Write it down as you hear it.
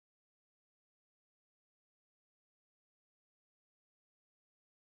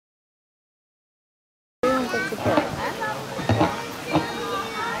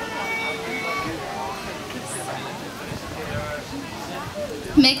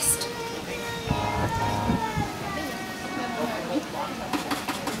Mixed.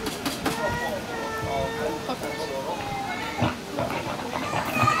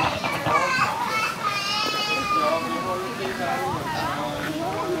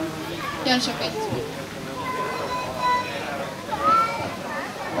 Jönköping.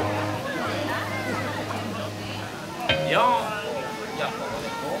 Ja.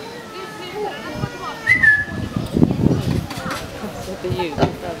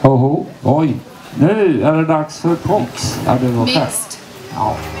 Oho, oj. Nu är det dags för Cox. Ja, det var fest.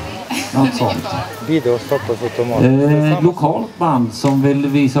 Ja, något sånt. Lokalt band som vill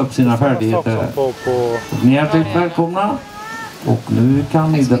visa upp sina färdigheter. Ni är hjärtligt välkomna. Och nu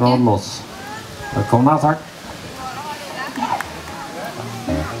kan ni dra loss. Välkomna, tack.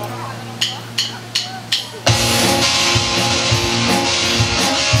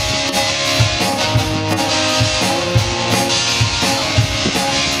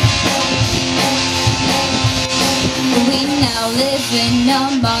 In a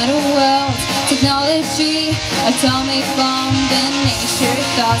modern world, technology, atomic bomb, and nature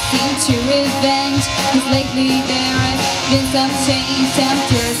thoughts into revenge. Cause lately there has been some change,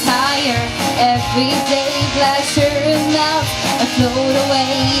 temperatures higher, everyday glacier melt, float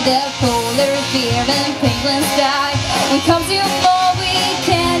away the polar bear and penguins die. We come to more we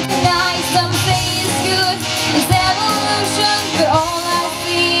can't deny, some say it's good, it's evolution, but all I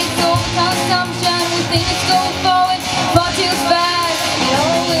see is overconsumption. We think it's going forward, far too fast.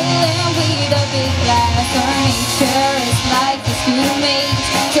 Our nature is like a schoolmate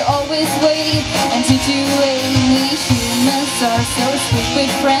to always wait and to do it. We humans are so sweet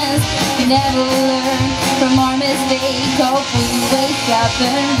with friends. We never learn from our mistakes. Hope we wake up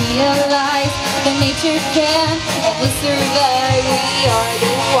and realize that nature can always survive. We are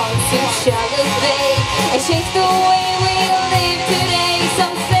the ones who shall obey and change the way we live today.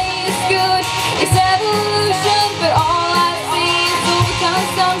 Some say it's good, it's evolution, but all I see is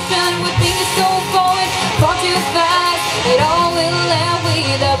overconsumption. We think it's so forward, far too fast. It all will end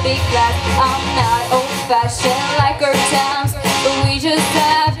with a big blast. I'm not old-fashioned like our times, but we just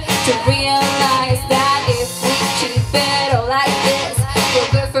have to realize that if we keep it all like this, we'll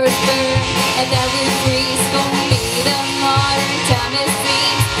go first burn and then we freeze. For me, the modern time it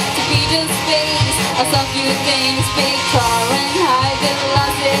seems to be just space. A some few things, big car and high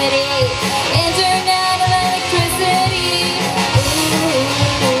velocity, internet and electricity.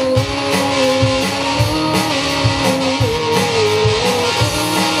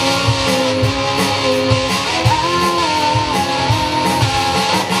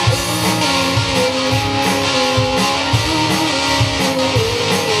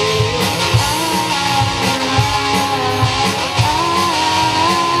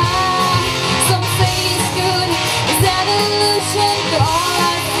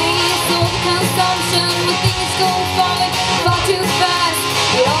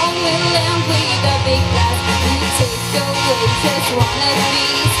 Just one of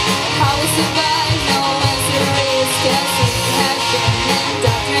these, how we survive, no answer is, cause we have been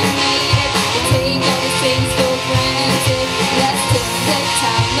indoctrinated. We take all these things for granted. Let's turn the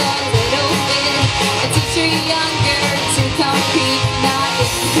time a little bit and teach our younger to compete, not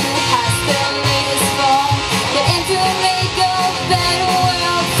in who has the latest phone, but in to make a better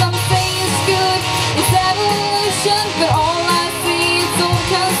world. Some say it's good, it's evolution, but all I see is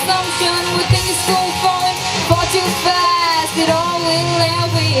overconsumption. We think it's going forward, far too fast. It all will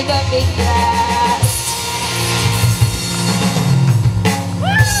end with a big blast.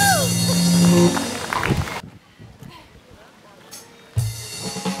 Woo!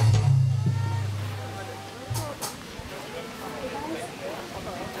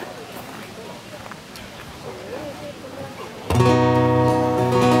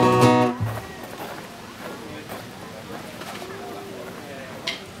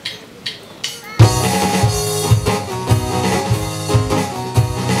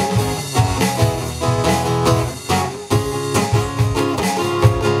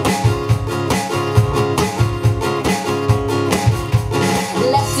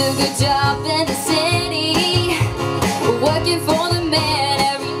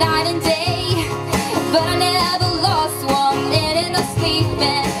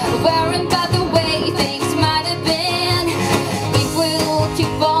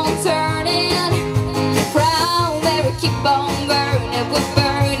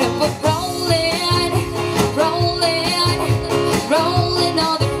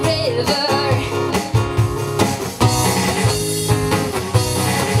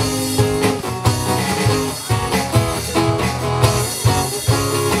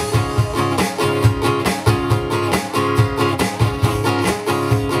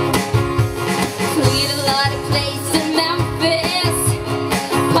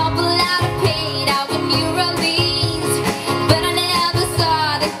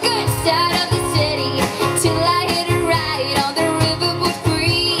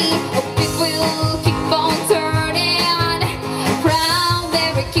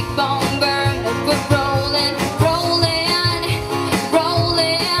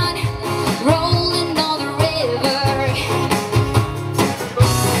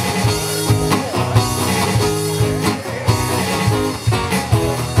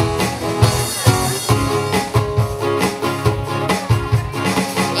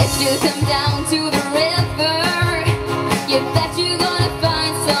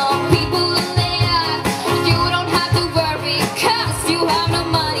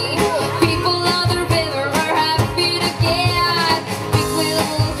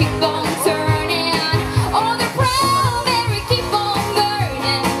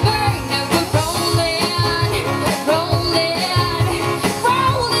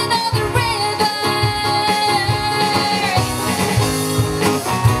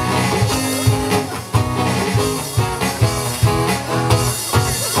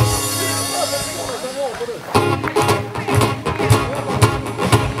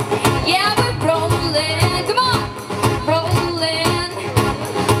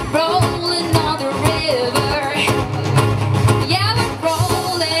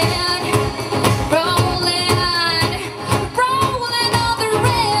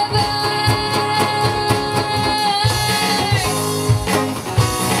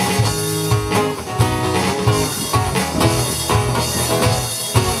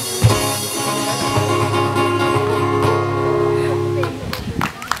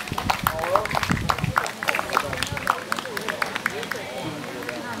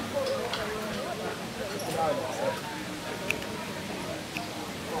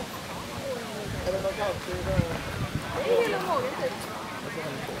 Aha.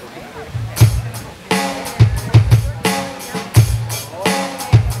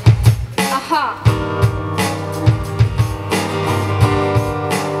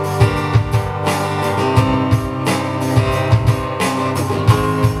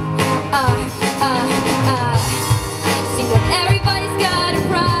 See what everybody's got a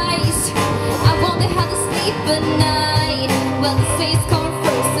price. I wonder how to sleep at night. Well, the face comes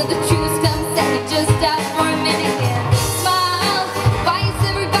first, so the truth comes second. Just stop for a minute and smile. Why is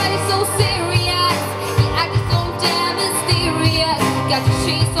everybody so serious? You act so damn mysterious. Got your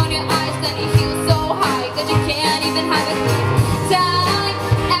shades on your eyes and you feel so high that you can't even have a good time.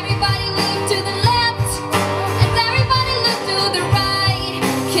 Everybody look to the left and everybody look to the right.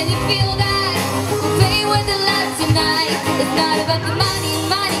 Can you feel that? We're playing with the left tonight. It's not about the money,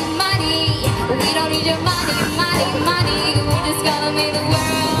 money, money. We don't need your money, money, money. We're just gonna make the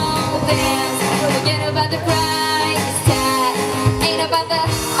world dance. Forget about the price tag. Ain't about the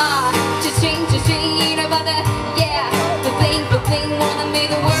cha-ching, cha-ching. Ain't about the the bling, wanna make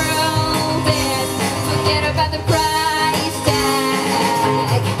the world dance. Forget about the price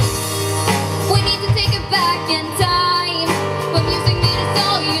tag. We need to take it back in time when music made us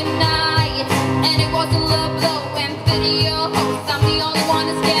all unite. And it was a love blow and video host. I'm the only one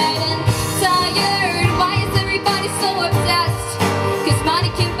that's getting tired. Why is everybody so obsessed? Cause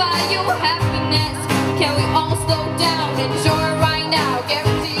money can buy you happiness. Can we all slow down and enjoy right now?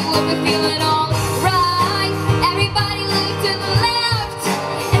 Guarantee you will be feeling all right. Everybody look to the left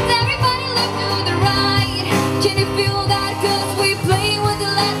and everybody look to the right. Can you feel that? Cause we play with the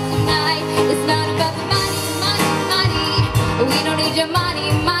left tonight. It's not about the money, money, money. We don't need your money,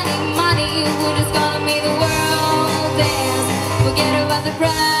 money, money. We're just gonna make the world dance. Forget about the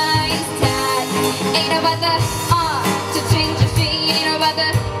price tag. Ain't about the cha-ching, cha-ching. Ain't about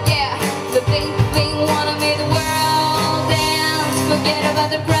the bling, bling. Wanna make the world dance. Forget about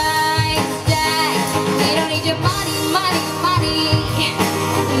the price tag. We don't need your money, money, money.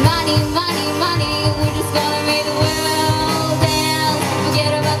 Money, money, money. We're just gonna make the world dance.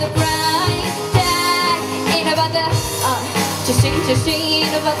 Forget about the price tag. Ain't about the cha-ching, cha-ching.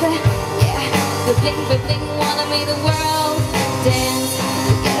 Ain't about the bling, bling. Wanna make the world dance.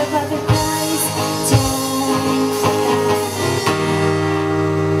 Forget about the price tag.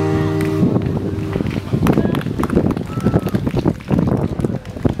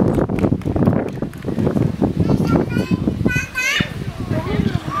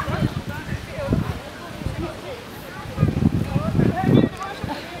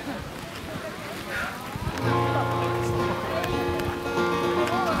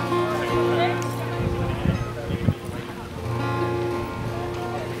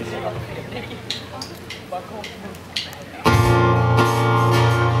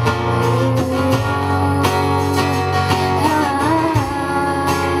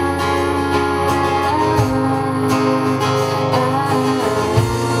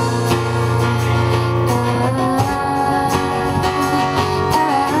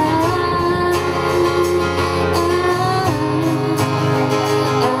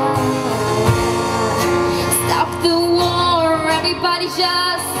 Everybody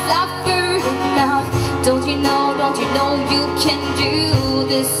just suffered enough. Don't you know you can do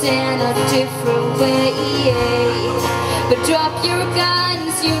this in a different way. But drop your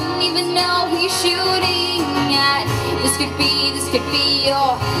guns, you don't even know who you're shooting at. This could be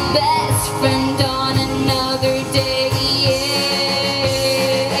your best friend on another day.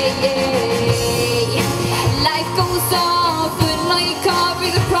 Life goes on, but now you cover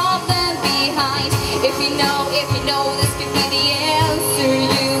the problem behind. If you know this could be the answer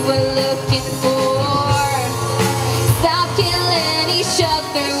you were looking for. Stop killing each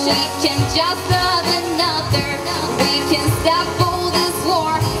other, we can just love another. We can stop all this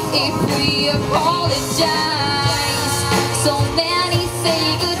war if we apologize. So many say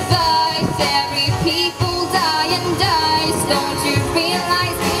goodbyes, every people die and dies. Don't you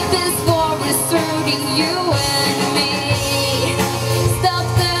realize this war is hurting you and me? Stop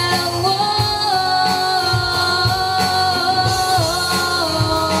the war.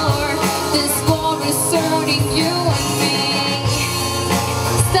 This war is hurting you and me.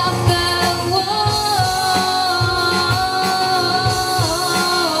 Stop the war.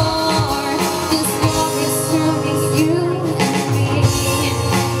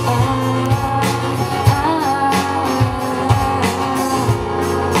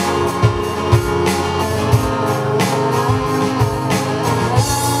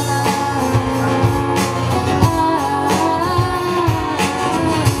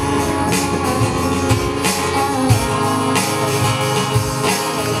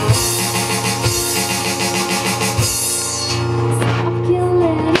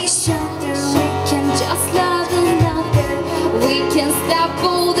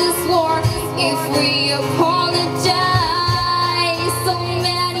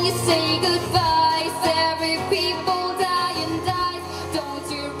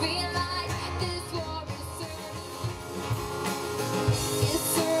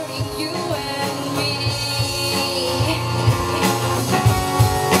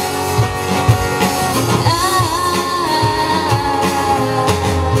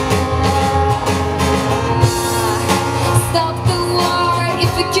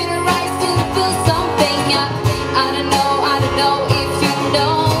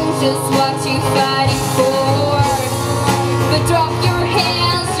 just what you're fighting for. But drop your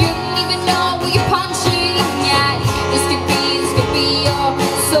hands, you don't even know what you're punching at. This could be your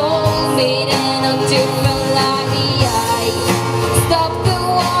soul made in a different light. Stop the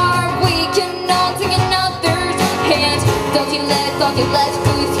war, we can all take another's hand. Don't you let go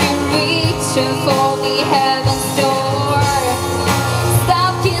through reaching for the heaven's door.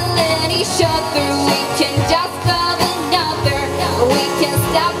 Stop killing each other, we can just love another. We can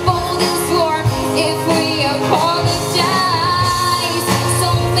stop all this war if we apologize. So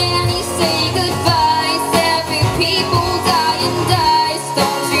many say goodbyes, every people die and dies.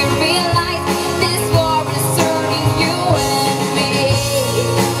 Don't you realize this war is hurting you and me?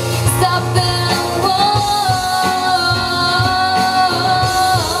 Stop the war.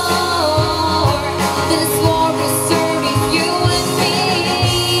 This war is hurting you and me.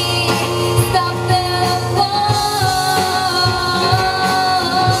 Stop the war.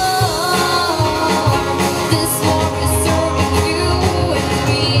 This war is hurting you and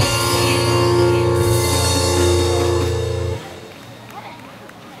me.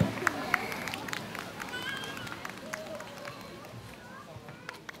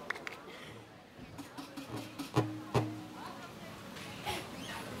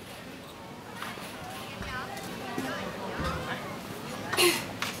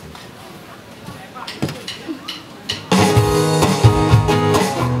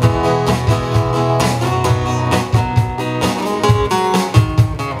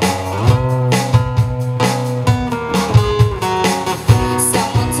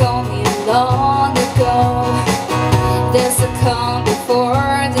 Someone told me long ago, there's a calm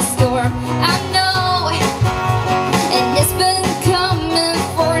before the storm. I know, and it's been coming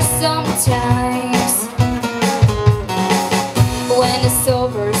for some times. When it's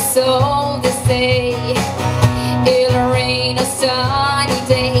over, so they say, it'll rain a sunny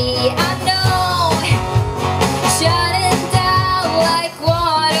day. I know, shutting down like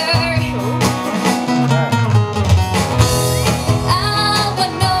water. I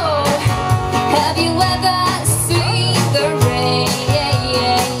wanna know, have you ever seen the rain?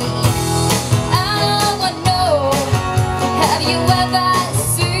 I wanna know, have you ever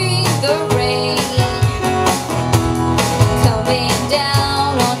seen the rain coming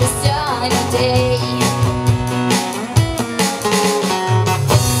down on the sunny day?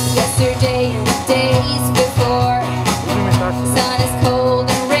 Yesterday and the days before, sun is cold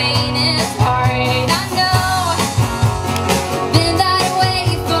and rain is hard. I know, been that way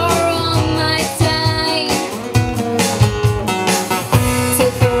for all my time.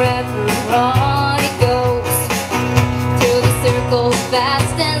 Till forever on it goes, through the circle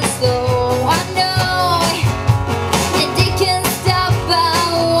fast and slow. I know, and it can stop, I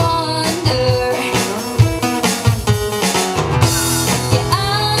wonder. Yeah, I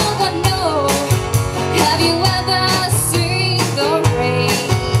wanna know, have you ever seen the rain?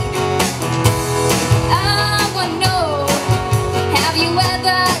 I wanna know, have you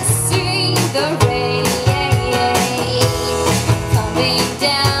ever seen the rain coming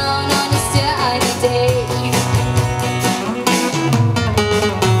down on a sunny day?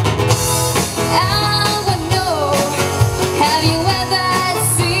 I wanna know, have you ever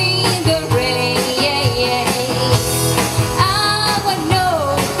seen the rain? I wanna know,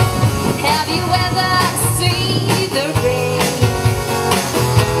 have you ever seen the rain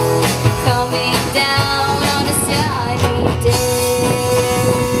coming down on a sunny day?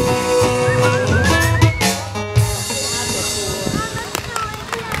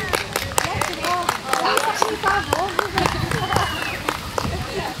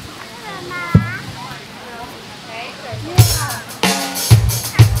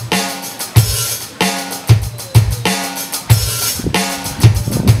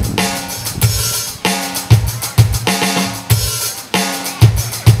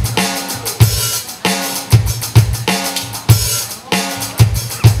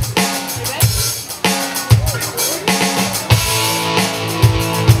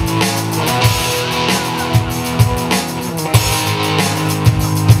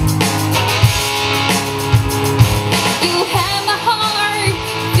 You have my heart,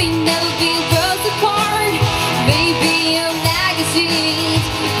 they never be worlds apart. Baby, you're magazines,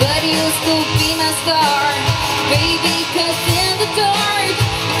 but you'll still be my star. Baby, 'cause in the dark,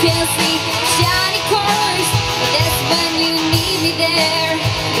 you can't see shiny cars. But that's when you need me there.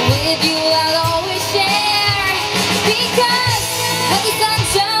 With you, I'll always share. Because when the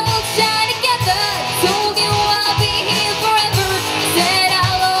sunshine will shine together, told you I'll be here forever. Said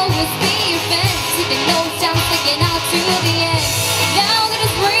I'll always be your friend. Taking no time, sticking out to the end. Now that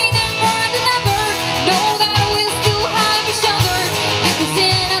it's raining more than ever, know that we'll still have each other. You can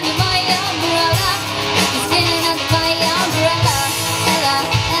stand on the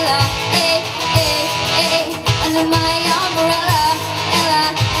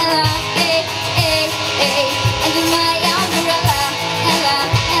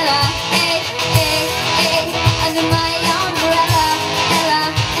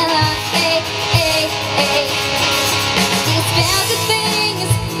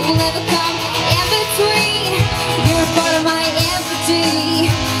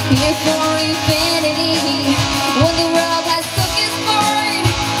here for infinity. When the world has took its part,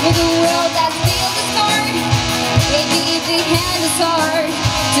 when the world has filled its heart, maybe if the hand is hard,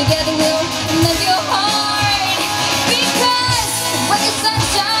 together we'll mend your heart. Because when the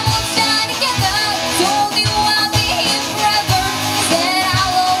sunshine will shine together, told you I'll be here forever. Said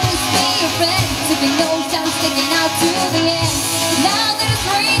I'll always be your friend, taking no time sticking out to the end. Now that it's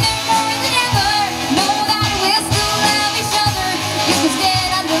raining more than ever, know that we'll still love each other. You can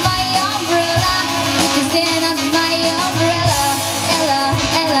stand under my umbrella, you can stand under my umbrella. Ella,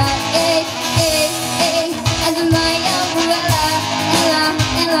 Ella, eh, eh, eh, under my umbrella. Ella,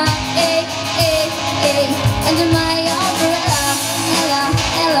 Ella, eh, eh, eh, under my umbrella. Ella,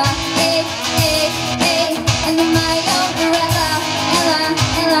 Ella, eh, eh, eh, under my umbrella. Ella,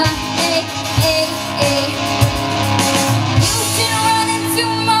 Ella, eh, eh, eh. You should run into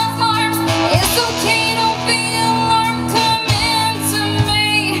my arms. It's okay, don't be alarmed. Come into me.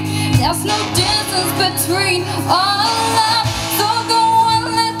 There's no distance between all love. So go and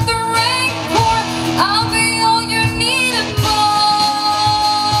let the rain pour. I'll be all you need and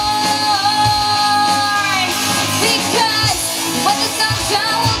more. Because when the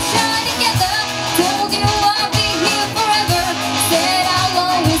sunshine will shine together, told you I'll be here forever. Said I'll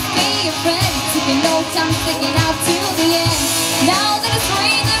always be your friend, taking no time sticking out to the end. Now that it's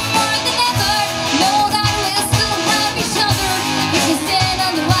raining more than ever, know that we'll still love each other. You can stand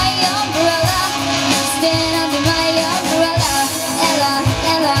under my umbrella, you can stand under my umbrella. Ella,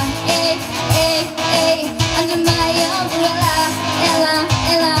 Ella, eh, eh, eh, under my umbrella. Ella,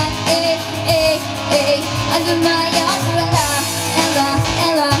 Ella, eh, eh, eh, under my umbrella. Ella,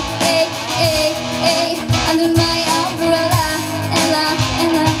 Ella, eh, eh, eh, under my umbrella. Ella,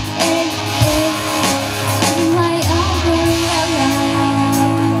 Ella, eh, eh, under my umbrella.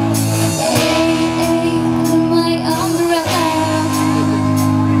 Eh, eh, under my umbrella.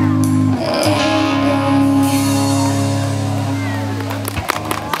 Eh, eh.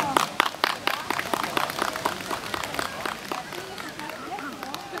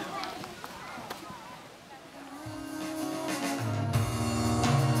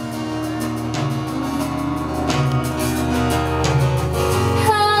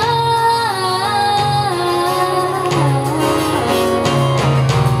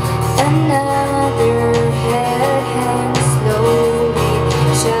 Another head hangs slowly,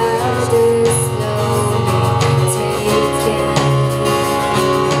 child is slowly taken,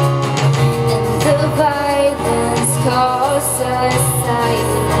 and the violence causes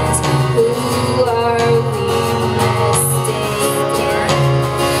silence. Who are we mistaken?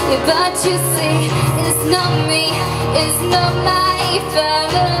 Yeah, but you see, it's not me, it's not my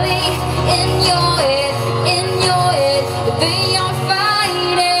family. In your head, they are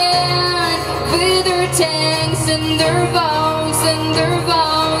fighting with their tanks and their bombs and their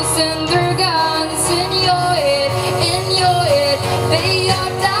bombs and their guns. In your head, they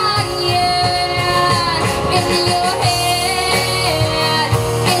are dying.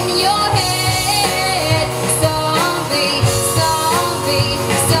 In your head, zombie, zombie,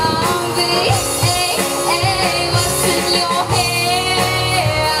 zombie. Hey, hey, what's in your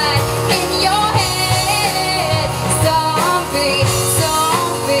head? In your head, zombie,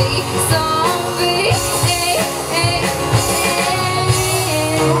 zombie, zombie. Hey, hey,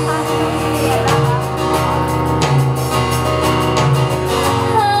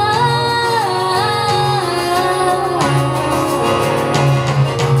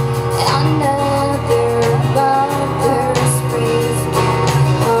 another mother screams,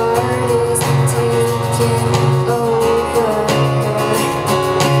 heart is taking over.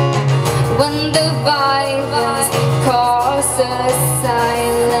 When the violence causes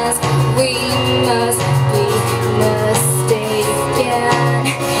silence, we must be mistaken.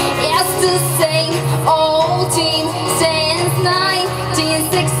 It's the same old team since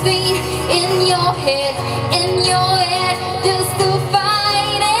 1916. In your head, they're still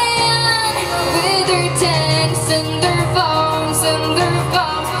fighting with their tanks and their bombs and their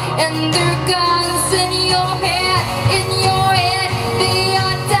bombs and their guns. In your head, they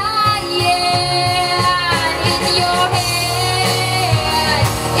are dying.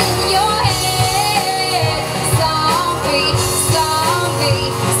 In your head, zombie, zombie,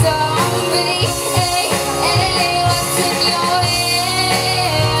 zombie. Hey, hey, what's in your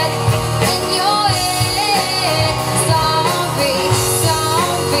head? In your head, zombie,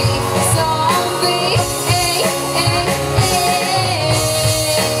 zombie, zombie. Hey, hey, hey.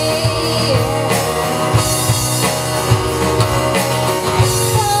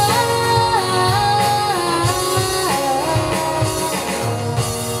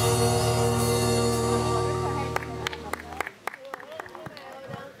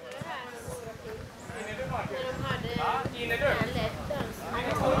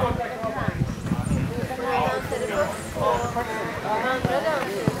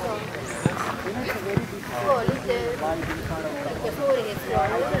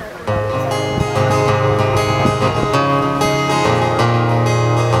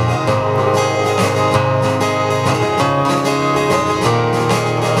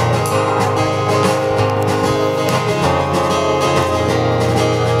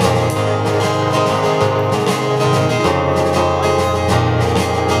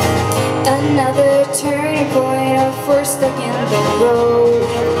 Another turning point, or first stuck in the road.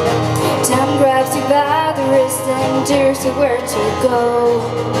 Time grabs you by the wrist and tells you where to go.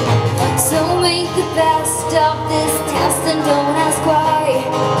 So make the best of this test and don't ask why.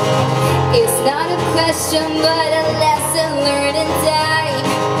 It's not a question but a lesson learned in time.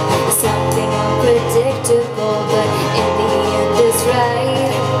 Something unpredictable but in the end is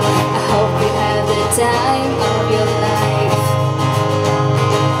right. I hope you have the time of your life.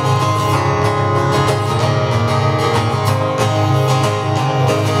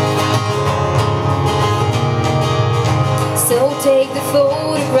 So take the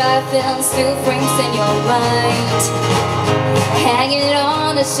photograph and still frames in your mind. Hang it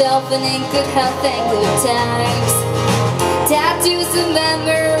on a shelf and in good health and good times. Tattoos of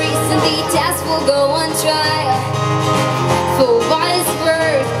memories and details will go on trial. For what it's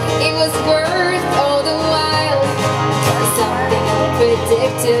worth, it was worth all the while. Something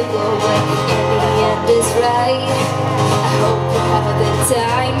unpredictable but in the end is right. I hope you have the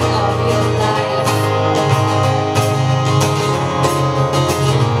time of your life.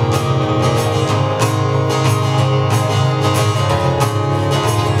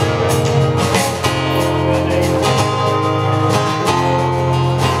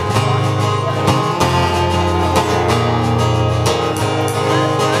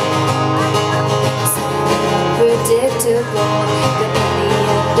 Predictable, but in the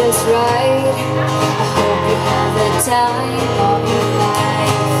end is right. I hope you have the time of your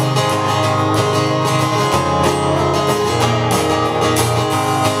life.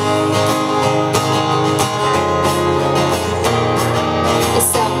 It's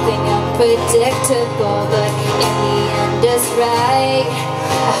something unpredictable, but in the end is right.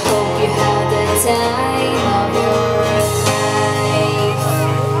 I hope you have the time of your life.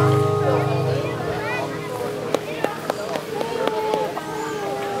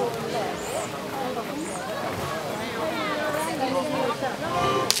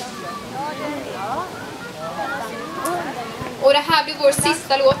 Och det här blir vår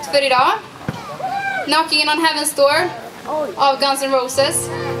sista låt för idag. Knocking on Heaven's Door av Guns N' Roses.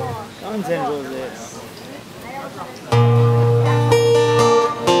 Guns N' Roses.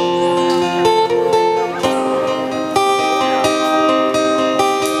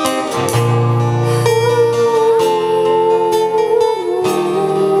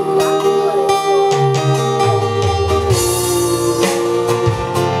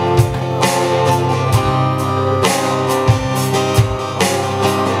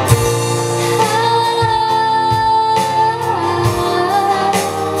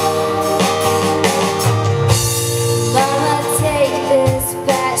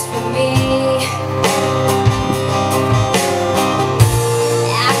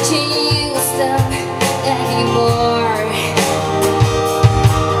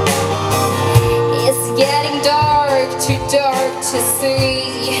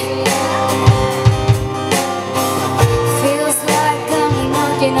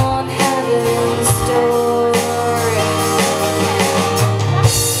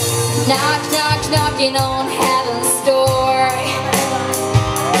 Knocking on heaven's door.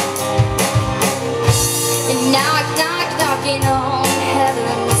 Knock, knock, knocking on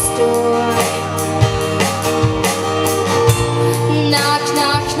heaven's door. Knock,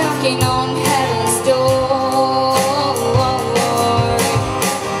 knock, knocking on heaven's door.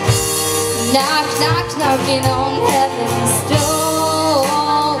 Knock, knock, knocking on heaven's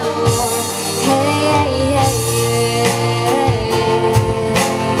door. Hey, hey, hey.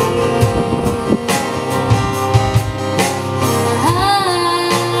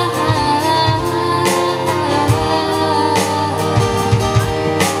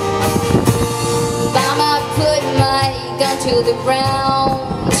 To the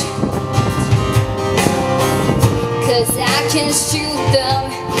ground, 'cause I can't shoot them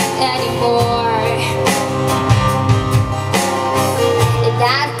anymore.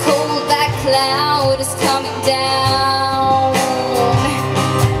 That cold black cloud is coming down.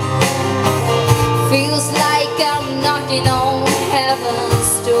 Feels like I'm knocking on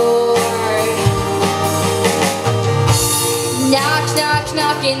heaven's door. Knock, knock,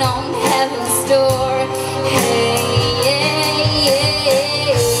 knocking on heaven's door. Hey, yeah.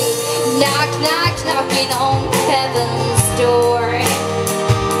 knocking on heaven's door.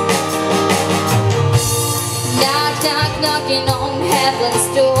 Knock, knock, knocking on heaven's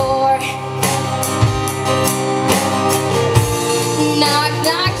door. Knock,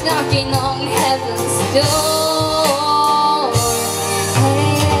 knock, knocking on heaven's door.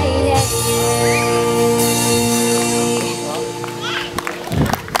 Hey, hey, hey,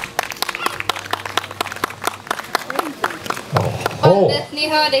 Bandet ni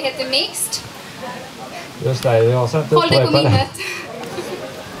hörde heter Mixed. Just det, jag ska inte Håll dig på upprepa det. minnet.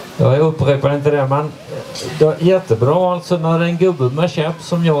 Jag upprepar inte det, men det är jättebra. Alltså när en gubbe med käpp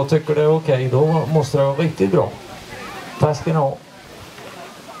som jag tycker det är okej, då måste det vara riktigt bra. Tack ska ni ha.